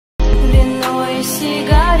и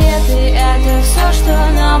сигареты — это все, что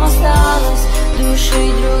нам осталось.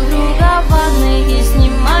 Душить друг друга в ванной и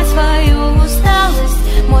снимать свою усталость.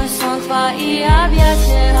 Мой сон — твои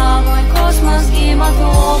объятия, а мой космос —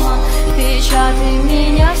 гематома. Печатай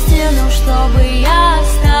меня в стену, чтобы я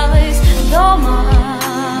осталась дома.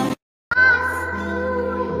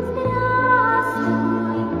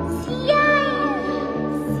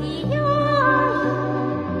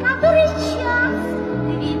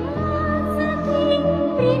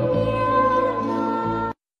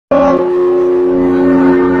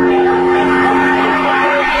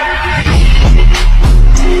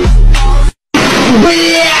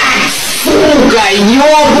 Блять, сука,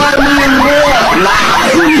 ёбаный рот,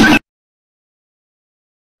 нахуй!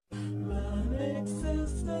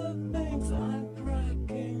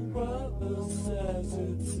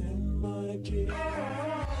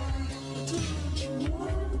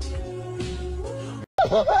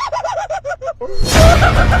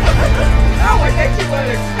 Oh, I guess you were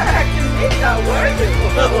attacking me, now were you?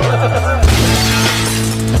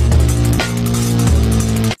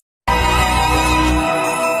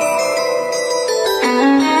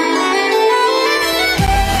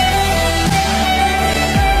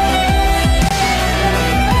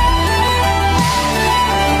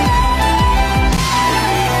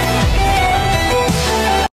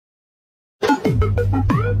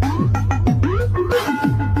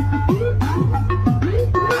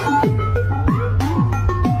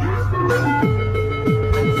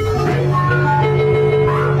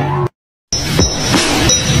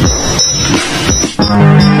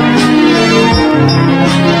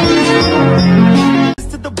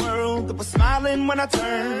 To the world that was smiling when I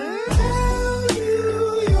turned. Tell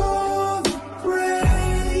you you're the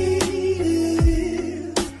greatest,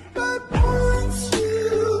 but once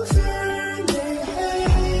you turn, they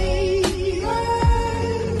hate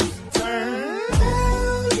us. Turn.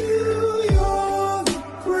 Tell you you're the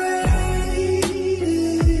greatest,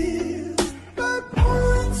 but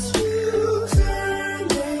once you turn,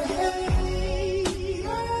 they hate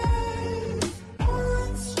us.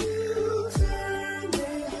 Once you turn,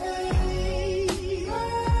 they hate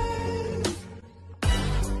us.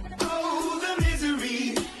 Oh, the misery.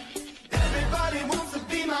 Everybody wants to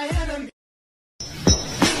be my enemy.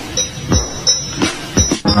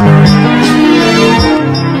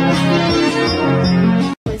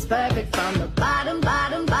 It's perfect from the bottom,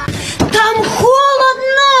 bottom, bottom. Там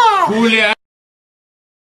холодно! Хуля!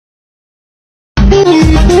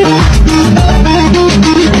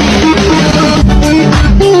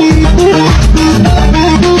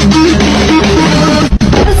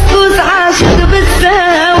 بسبوس عاشق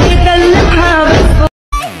بتساوي دلعها بسبوس.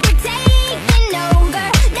 Taking over,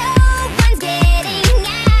 no one's getting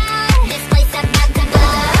out. This place about to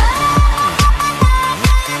blow.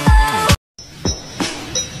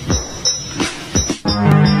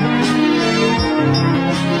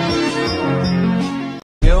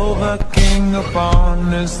 You're the king upon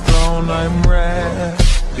his throne. I'm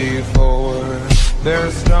ready for their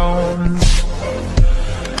stones.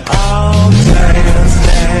 I'll dance,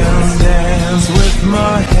 dance, dance with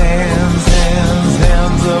my hands, hands,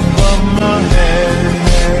 hands above my head,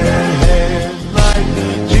 head, head. Like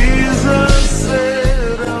Jesus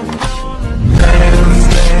said, I'm gonna dance,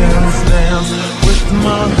 dance, dance with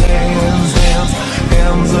my hands, hands,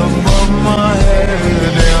 hands above my head.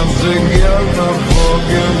 Dance together,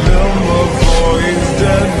 forgive him before he's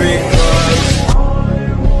dead, because